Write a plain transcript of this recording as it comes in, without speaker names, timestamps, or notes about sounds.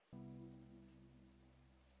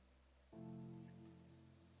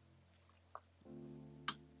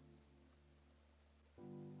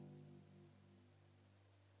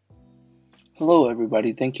Hello,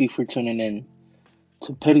 everybody. Thank you for tuning in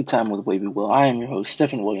to Petty Time with Wavy Will. I am your host,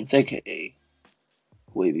 Stephen Williams, aka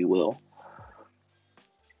Wavy Will.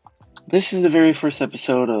 This is the very first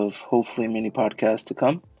episode of hopefully many podcasts to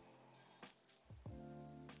come.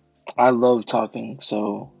 I love talking,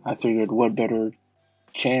 so I figured what better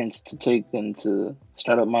chance to take than to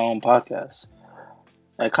start up my own podcast.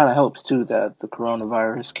 It kind of helps too that the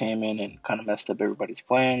coronavirus came in and kind of messed up everybody's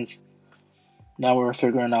plans. Now we're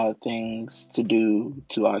figuring out things to do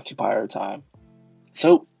to occupy our time.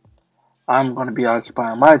 So I'm going to be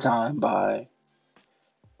occupying my time by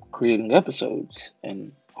creating episodes.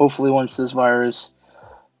 And hopefully, once this virus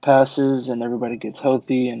passes and everybody gets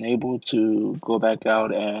healthy and able to go back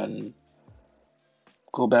out and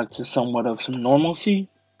go back to somewhat of some normalcy,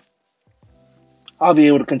 I'll be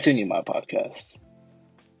able to continue my podcast.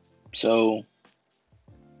 So,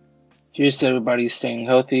 here's to everybody staying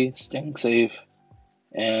healthy, staying safe,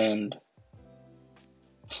 and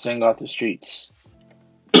staying off the streets.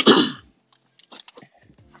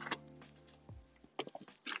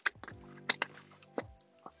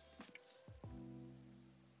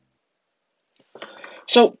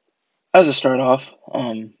 So, as a start off,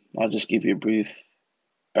 I'll just give you a brief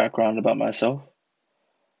background about myself.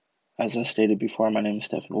 As I stated before, my name is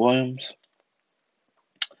Stephen Williams.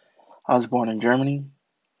 I was born in Germany.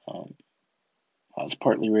 Um, I was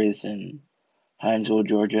partly raised in Hinesville,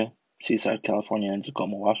 Georgia, Seaside, California, and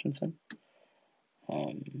Tacoma, Washington.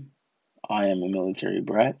 Um, I am a military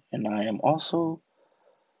brat, and I am also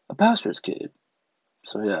a pastor's kid.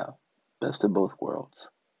 So yeah, best of both worlds.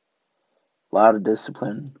 A lot of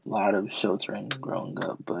discipline, a lot of sheltering growing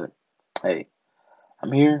up, but hey,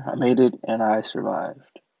 I'm here, I made it, and I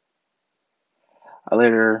survived. I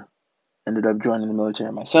later ended up joining the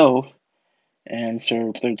military myself and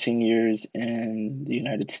served 13 years in the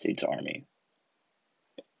United States Army.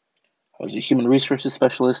 I was a human resources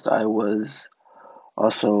specialist. I was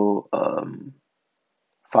also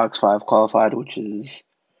Fox 5 qualified, which is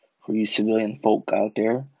for you civilian folk out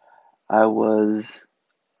there. I was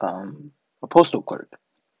a postal clerk.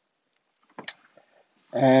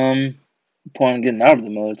 Upon getting out of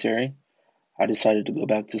the military, I decided to go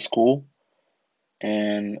back to school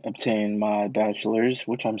and obtain my bachelor's,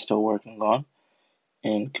 which I'm still working on,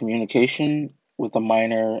 in communication with a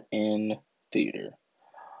minor in theater.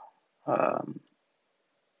 Um,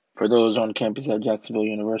 for those on campus at Jacksonville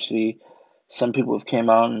University, some people have came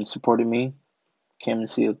out and supported me, came and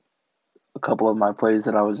see a couple of my plays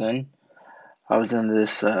that I was in. I was in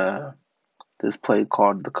this play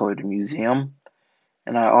called The Colored Museum,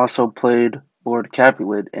 and I also played Lord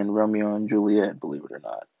Capulet in Romeo and Juliet. Believe it or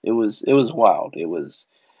not, it was wild. It was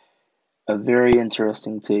a very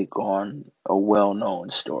interesting take on a well-known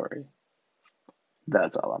story.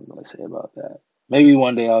 That's all I'm going to say about that. Maybe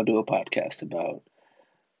one day I'll do a podcast about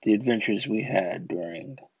the adventures we had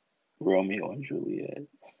during Romeo and Juliet.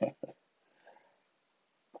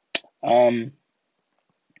 Um.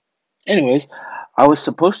 Anyways, I was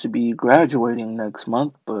supposed to be graduating next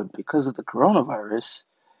month, but because of the coronavirus,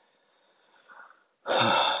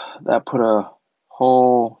 that put a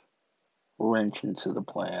whole wrench into the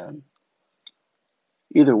plan.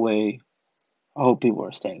 Either way, I hope people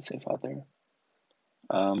are staying safe out there.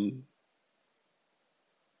 Um,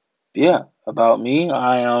 yeah, about me,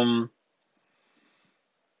 I am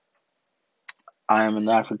an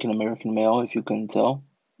African American male, if you couldn't tell.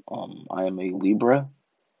 I am a Libra.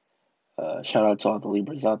 Shout out to all the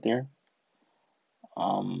Libras out there.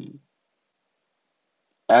 Um,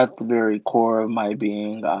 at the very core of my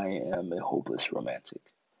being, I am a hopeless romantic.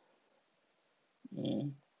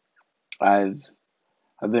 Mm. I've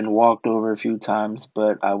I've been walked over a few times,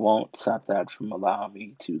 but I won't stop that from allowing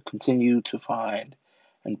me to continue to find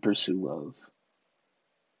and pursue love.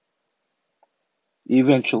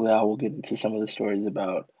 Eventually, I will get into some of the stories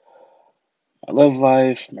about my love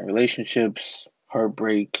life, my relationships,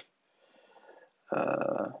 heartbreak,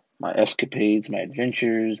 uh, my escapades, my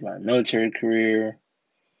adventures, my military career.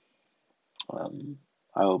 Um,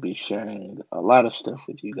 I will be sharing a lot of stuff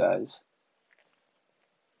with you guys.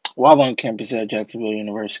 While on campus at Jacksonville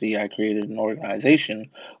University, I created an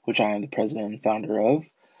organization which I am the president and founder of.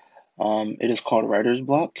 It is called Writer's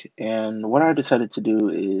Block, and what I decided to do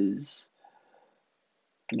is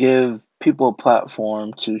give people a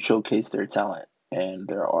platform to showcase their talent and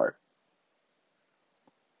their art.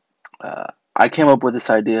 I came up with this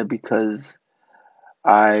idea because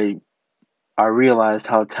I I realized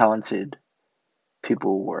how talented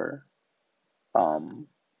people were. Um,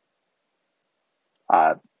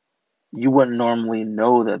 I, you wouldn't normally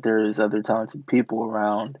know that there's other talented people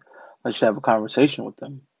around unless you have a conversation with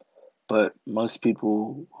them. But most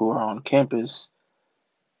people who are on campus,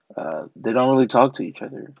 they don't really talk to each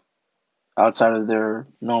other outside of their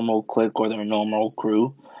normal clique or their normal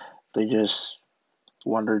crew. They just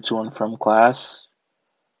wander to and from class,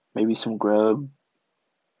 maybe some grub,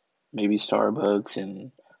 maybe Starbucks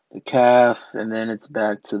and the caf, and then it's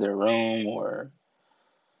back to their room or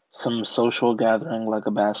some social gathering like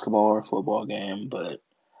a basketball or football game. But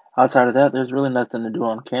outside of that, there's really nothing to do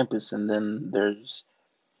on campus, and then there's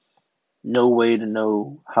no way to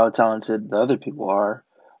know how talented the other people are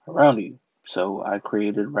around you. So I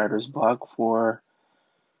created writer's block for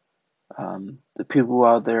the people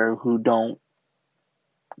out there who don't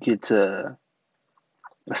get to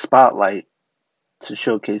a spotlight to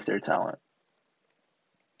showcase their talent.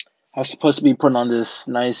 I was supposed to be putting on this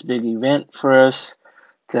nice big event for us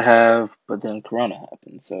to have, but then Corona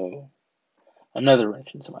happened, so another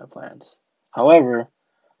wrench into my plans. However, I'm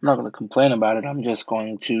not going to complain about it. I'm just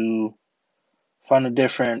going to find a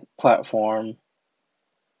different platform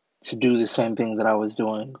to do the same thing that I was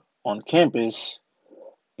doing on campus,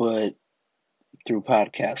 but through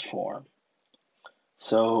podcast form.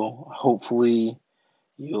 So hopefully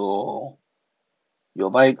you'll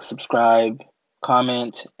like, subscribe,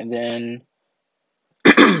 comment, and then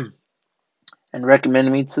and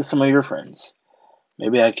recommend me to some of your friends.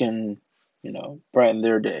 Maybe I can, brighten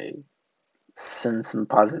their day, send some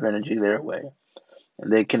positive energy their way,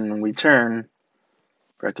 and they can in return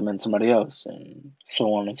recommend somebody else, and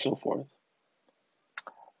so on and so forth.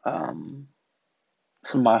 Um,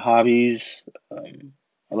 some of my hobbies,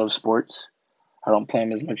 I love sports. I don't play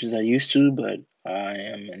them as much as I used to, but I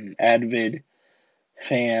am an avid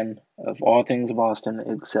fan of all things Boston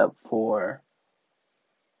except for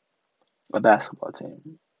a basketball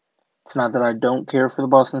team. It's not that I don't care for the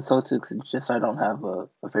Boston Celtics, it's just I don't have a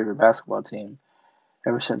favorite basketball team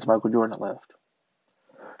ever since Michael Jordan left.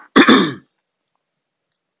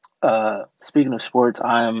 Speaking of sports,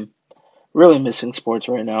 I am really missing sports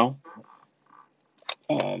right now,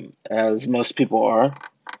 as most people are.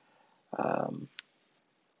 Um,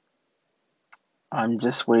 I'm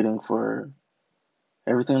just waiting for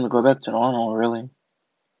everything to go back to normal, really.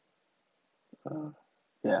 Uh,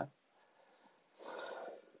 yeah.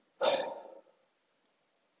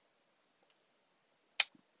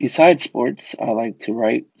 Besides sports, I like to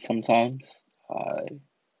write sometimes. I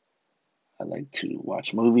I like to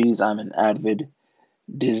watch movies. I'm an avid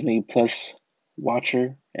Disney Plus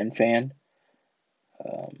watcher and fan.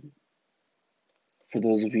 Um, for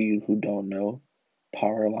those of you who don't know,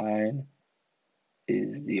 Powerline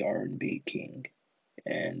is the R&B king,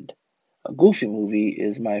 and A Goofy Movie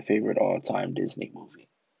is my favorite all-time Disney movie,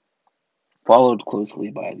 followed closely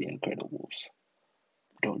by The Incredibles.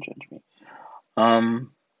 Don't judge me.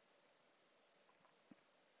 Um,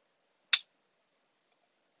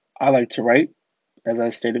 I like to write, as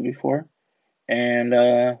I stated before, and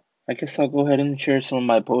I guess I'll go ahead and share some of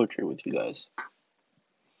my poetry with you guys.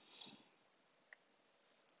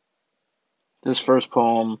 This first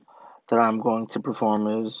poem that I'm going to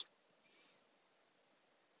perform is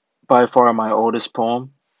by far my oldest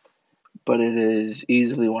poem, but it is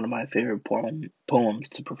easily one of my favorite poems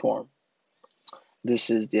to perform.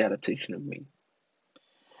 This is the adaptation of me.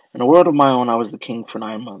 In a world of my own, I was the king for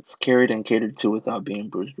 9 months, carried and catered to without being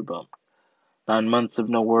bruised or bumped. 9 months of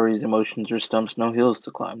no worries, emotions, or stumps, no hills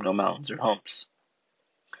to climb, no mountains or humps.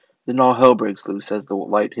 Then all hell breaks loose as the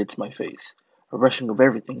light hits my face. A rushing of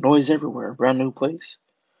everything, noise everywhere, a brand new place.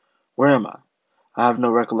 Where am I? I have no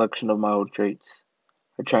recollection of my old traits.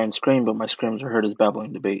 I try and scream, but my screams are heard as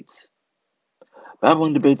babbling debates.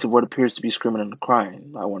 Babbling debates of what appears to be screaming and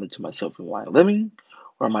crying. I wonder to myself, am I living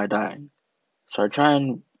or am I dying? So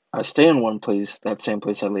I stay in one place, that same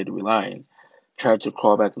place I later relying. Tried to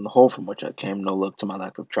crawl back in the hole from which I came, no luck to my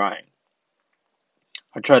lack of trying.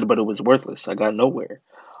 I tried, but it was worthless. I got nowhere.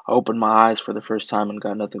 I opened my eyes for the first time and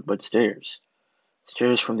got nothing but stares.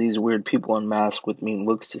 Stares from these weird people unmasked with mean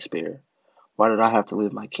looks to spare. Why did I have to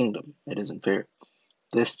leave my kingdom? It isn't fair.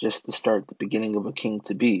 This just the start, the beginning of a king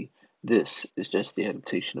to be. This is just the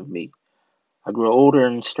adaptation of me. I grow older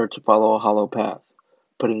and start to follow a hollow path,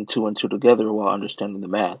 putting two and two together while understanding the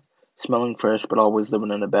math. Smelling fresh, but always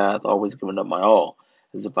living in a bath, always giving up my all,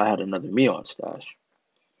 as if I had another me on stash.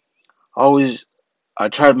 Always, I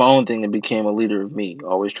tried my own thing and became a leader of me,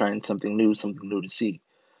 always trying something new to see.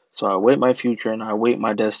 So I await my future and I await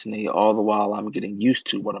my destiny, all the while I'm getting used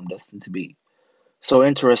to what I'm destined to be. So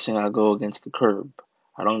interesting, I go against the curb.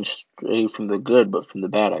 I don't stray from the good, but from the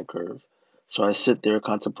bad I curve. So I sit there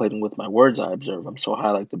contemplating with my words I observe. I'm so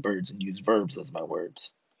high like the birds and use verbs as my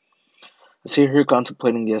words. I sit here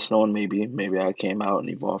contemplating yes, no, and maybe. Maybe I came out and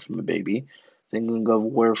evolved from a baby Thinking of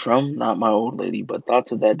where from, not my old lady, but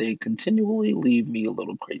thoughts of that day continually leave me a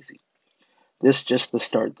little crazy. This just the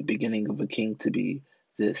start, the beginning of a king to be.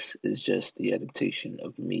 This is just the adaptation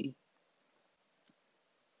of me.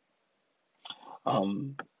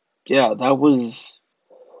 Um, yeah, that was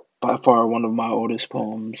by far one of my oldest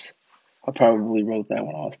poems. I probably wrote that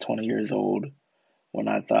when I was 20 years old, when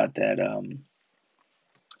I thought that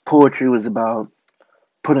poetry was about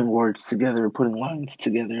putting words together, putting lines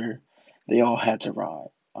together. They all had to rhyme.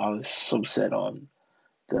 I was so set on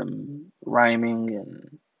them rhyming,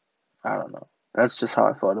 and I don't know. That's just how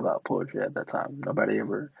I felt about poetry at that time. Nobody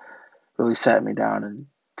ever really sat me down and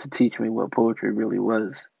to teach me what poetry really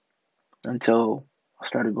was until I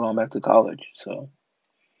started going back to college. So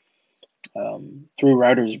through well,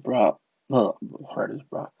 writer's block,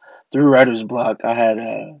 through writer's block, I had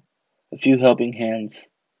a few helping hands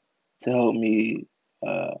to help me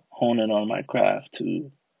hone in on my craft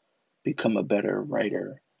to become a better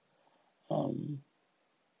writer. Um,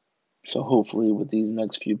 so hopefully, with these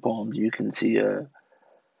next few poems, you can see a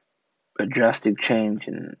drastic change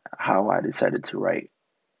in how I decided to write.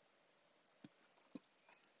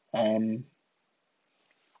 Um,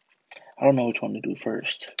 I don't know which one to do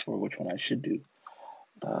first or which one I should do.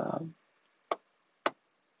 Um,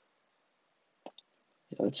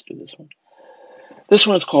 yeah, let's do this one. This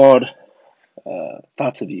one is called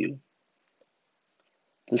Thoughts of You.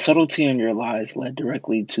 The subtlety in your lies led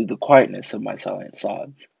directly to the quietness of my silent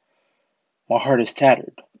sobs. My heart is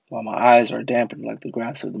tattered, while my eyes are dampened like the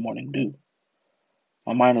grass of the morning dew.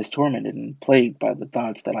 My mind is tormented and plagued by the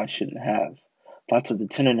thoughts that I shouldn't have. Thoughts of the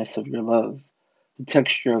tenderness of your love, the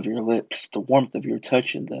texture of your lips, the warmth of your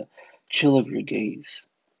touch, and the chill of your gaze.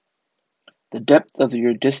 The depth of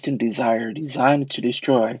your distant desire, designed to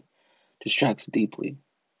destroy, distracts deeply.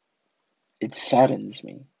 It saddens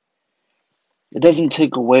me. It doesn't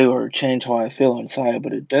take away or change how I feel inside,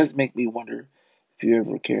 but it does make me wonder if you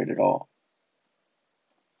ever cared at all.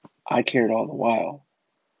 I cared all the while.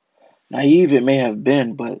 Naive it may have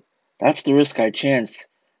been, but that's the risk I chanced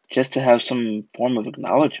just to have some form of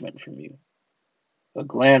acknowledgement from you. A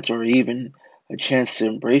glance or even a chance to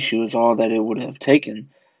embrace you is all that it would have taken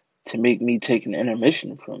to make me take an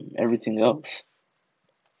intermission from everything else.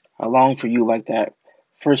 I long for you like that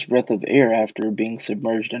first breath of air after being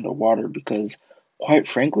submerged under water because, quite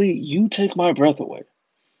frankly, you take my breath away.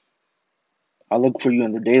 I look for you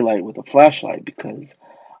in the daylight with a flashlight because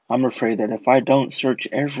I'm afraid that if I don't search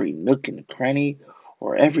every nook and cranny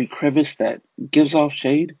or every crevice that gives off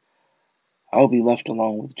shade, I'll be left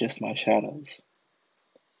alone with just my shadows.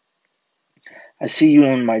 I see you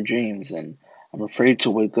in my dreams, and I'm afraid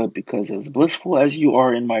to wake up because, as blissful as you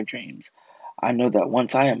are in my dreams, I know that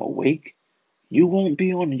once I am awake, you won't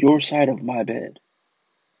be on your side of my bed.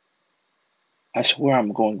 I swear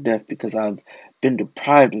I'm going deaf because I've been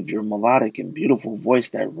deprived of your melodic and beautiful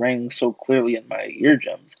voice that rang so clearly in my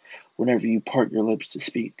eardrums whenever you part your lips to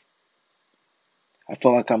speak. I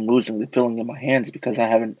feel like I'm losing the feeling in my hands because I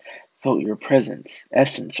haven't felt your presence,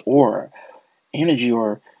 essence, or energy,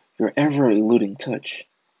 or your ever eluding touch.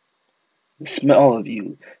 The smell of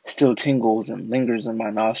you still tingles and lingers in my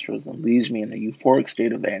nostrils and leaves me in a euphoric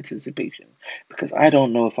state of anticipation because I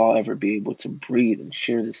don't know if I'll ever be able to breathe and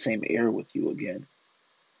share the same air with you again.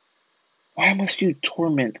 Why must you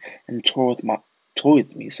torment and toy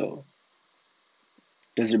with me so?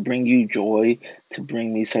 Does it bring you joy to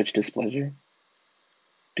bring me such displeasure?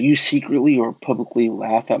 Do you secretly or publicly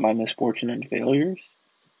laugh at my misfortune and failures?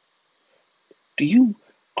 Do you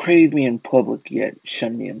crave me in public yet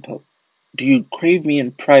shun me in public? Do you crave me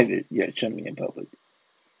in private yet shun me in public?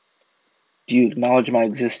 Do you acknowledge my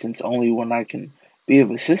existence only when I can be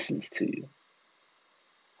of assistance to you?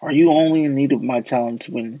 Are you only in need of my talents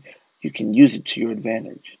when you can use it to your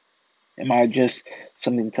advantage? Am I just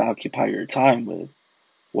something to occupy your time with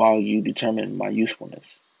while you determine my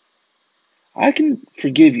usefulness? I can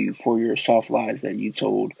forgive you for your soft lies that you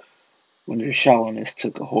told when your shallowness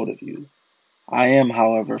took a hold of you. I am,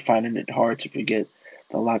 however, finding it hard to forget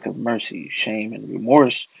the lack of mercy, shame, and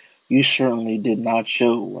remorse you certainly did not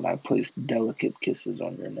show when I placed delicate kisses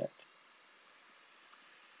on your neck.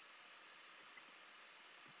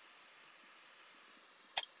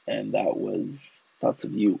 And that was Thoughts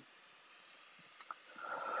of You.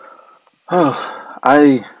 Oh,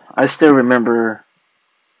 I still remember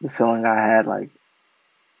the feeling I had like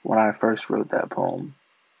when I first wrote that poem.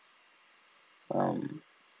 Um,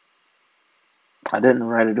 I didn't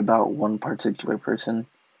write it about one particular person,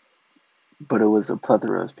 but it was a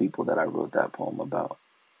plethora of people that I wrote that poem about.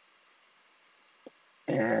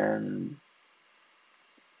 And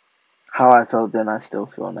how I felt then, I still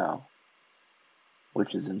feel now,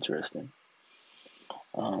 which is interesting.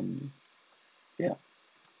 Um, yeah,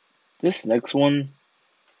 this next one,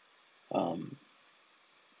 um,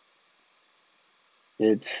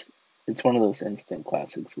 it's it's one of those instant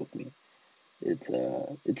classics with me.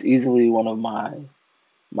 It's easily one of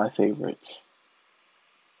my favorites.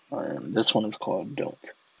 This one is called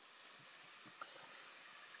 "Don't."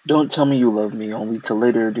 Don't tell me you love me only to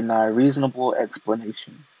later deny reasonable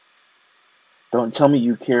explanation. Don't tell me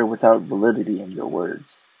you care without validity in your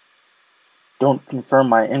words. Don't confirm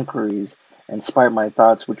my inquiries and spite my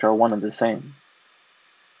thoughts, which are one and the same.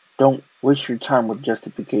 Don't waste your time with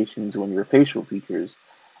justifications when your facial features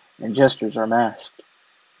and gestures are masked.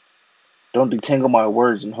 Don't detangle my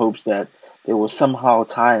words in hopes that they will somehow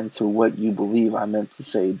tie into what you believe I meant to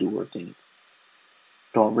say, do, or think.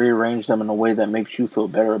 Don't rearrange them in a way that makes you feel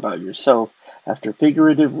better about yourself after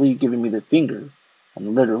figuratively giving me the finger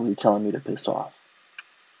and literally telling me to piss off.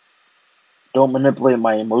 Don't manipulate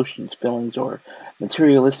my emotions, feelings, or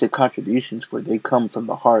materialistic contributions, for they come from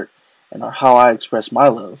the heart and are how I express my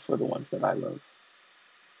love for the ones that I love.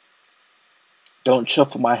 Don't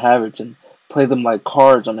shuffle my habits and play them like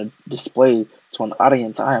cards on a display to an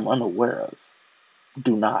audience I am unaware of.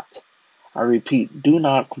 Do not. I repeat, do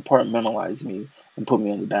not compartmentalize me and put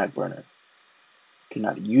me on the back burner. Do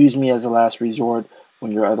not use me as a last resort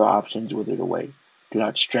when your other options withered away. Do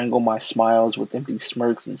not strangle my smiles with empty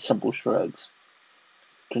smirks and simple shrugs.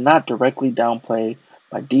 Do not directly downplay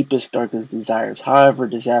my deepest, darkest desires, however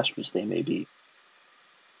disastrous they may be.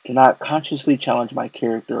 Do not consciously challenge my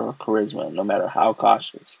character or charisma, no matter how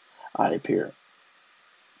cautious I appear.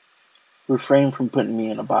 Refrain from putting me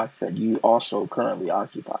in a box that you also currently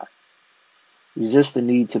occupy. Resist the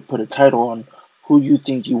need to put a title on who you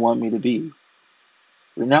think you want me to be.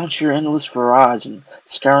 Renounce your endless barrage and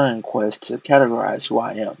scouring quest to categorize who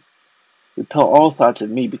I am. Repel all thoughts of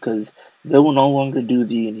me because they will no longer do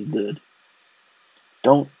thee any good.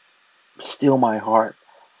 Don't steal my heart.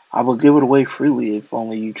 I will give it away freely if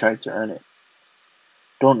only you try to earn it.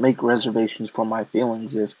 Don't make reservations for my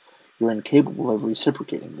feelings if you're incapable of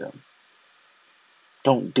reciprocating them.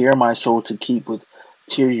 Don't dare my soul to keep with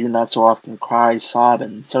tears you not so often cry, sob,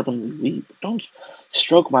 and suddenly weep. Don't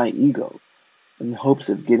stroke my ego in hopes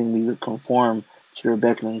of getting me to conform to your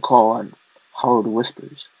beckoning call and hollowed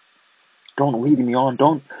whispers. Don't lead me on.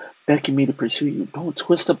 Don't beckon me to pursue you. Don't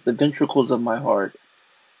twist up the ventricles of my heart.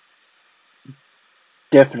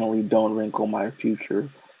 Definitely don't wrinkle my future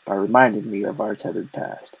by reminding me of our tethered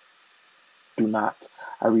past. Do not,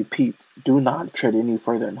 I repeat, do not tread any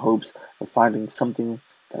further in hopes of finding something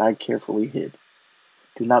that I carefully hid.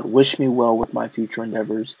 Do not wish me well with my future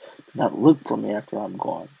endeavors. Do not look for me after I'm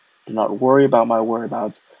gone. Do not worry about my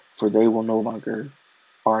whereabouts, for they will no longer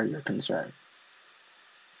are your concern.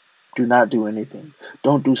 Do not do anything.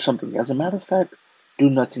 Don't do something. As a matter of fact, do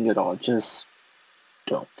nothing at all. Just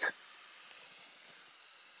don't.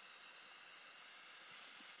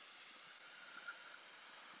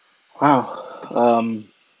 Wow.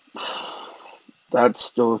 That's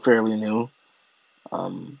still fairly new.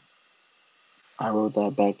 Um, I wrote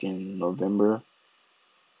that back in November,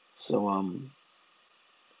 so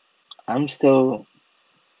I'm still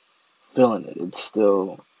feeling it. It's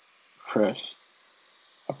still fresh.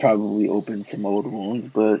 I probably opened some old wounds,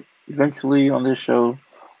 but eventually on this show,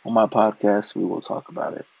 on my podcast, we will talk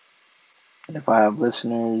about it. And if I have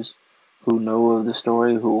listeners who know of the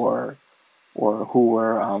story, who are or who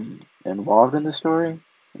were involved in the story,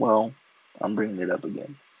 well, I'm bringing it up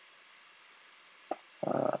again.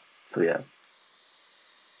 Uh, so yeah,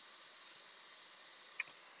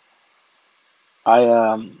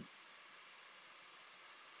 I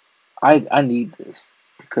I need this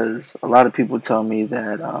because a lot of people tell me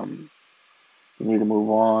that you need to move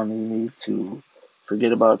on, you need to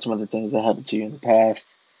forget about some of the things that happened to you in the past.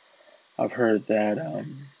 I've heard that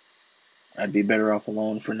I'd be better off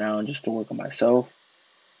alone for now and just to work on myself.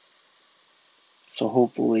 So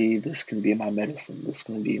hopefully this can be my medicine. This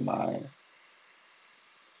can be my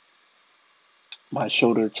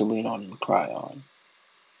shoulder to lean on and cry on.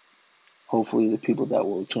 Hopefully the people that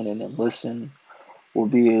will tune in and listen will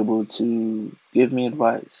be able to give me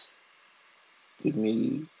advice, give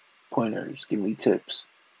me pointers, give me tips.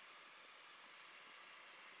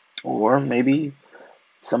 Or maybe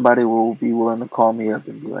somebody will be willing to call me up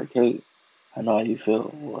and be like, hey, I know how you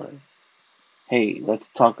feel. Or, hey, let's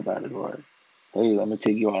talk about it. Or, hey, let me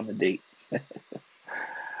take you on a date.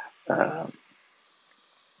 Um,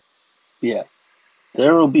 yeah,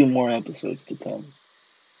 there will be more episodes to come.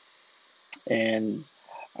 And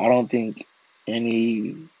I don't think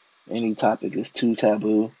any any topic is too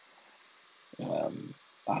taboo. Um,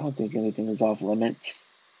 I don't think anything is off limits.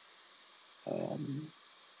 Um,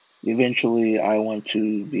 Eventually, I want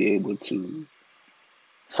to be able to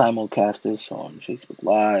simulcast this on Facebook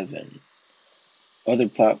Live and other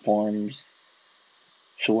platforms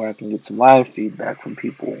so where I can get some live feedback from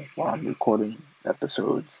people while I'm recording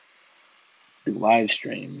episodes, do live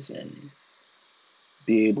streams, and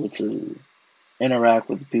be able to interact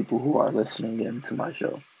with the people who are listening in to my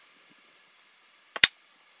show.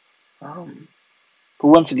 Um, but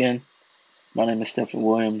once again, my name is Stephen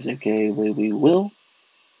Williams, aka Way We Will,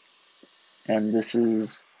 and this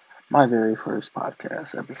is my very first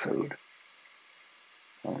podcast episode.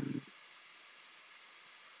 Um,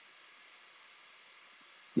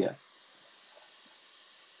 yeah,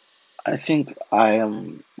 I think I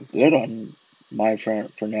am good on my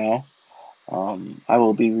front for now. I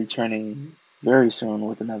will be returning very soon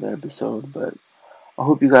with another episode, but I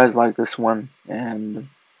hope you guys like this one, and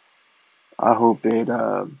I hope it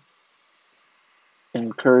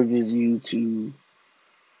encourages you to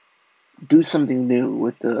do something new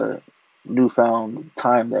with the newfound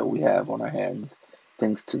time that we have on our hands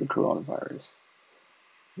thanks to the coronavirus.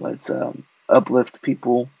 Let's uplift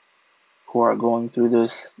people who are going through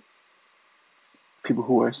this, people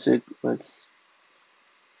who are sick. Let's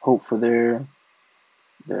hope for their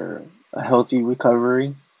a healthy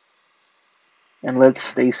recovery, and let's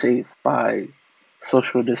stay safe by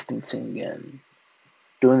social distancing and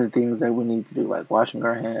doing the things that we need to do, like washing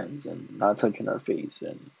our hands and not touching our face,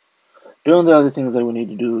 and doing the other things that we need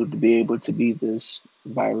to do to be able to beat this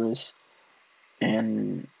virus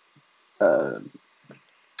in uh,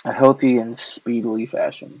 a healthy and speedily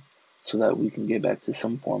fashion, so that we can get back to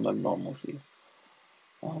some form of normalcy.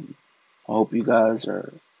 I hope you guys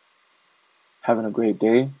are having a great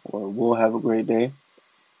day, or will have a great day,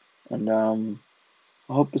 and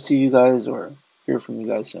I hope to see you guys or hear from you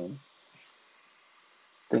guys soon.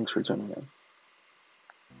 Thanks for tuning in.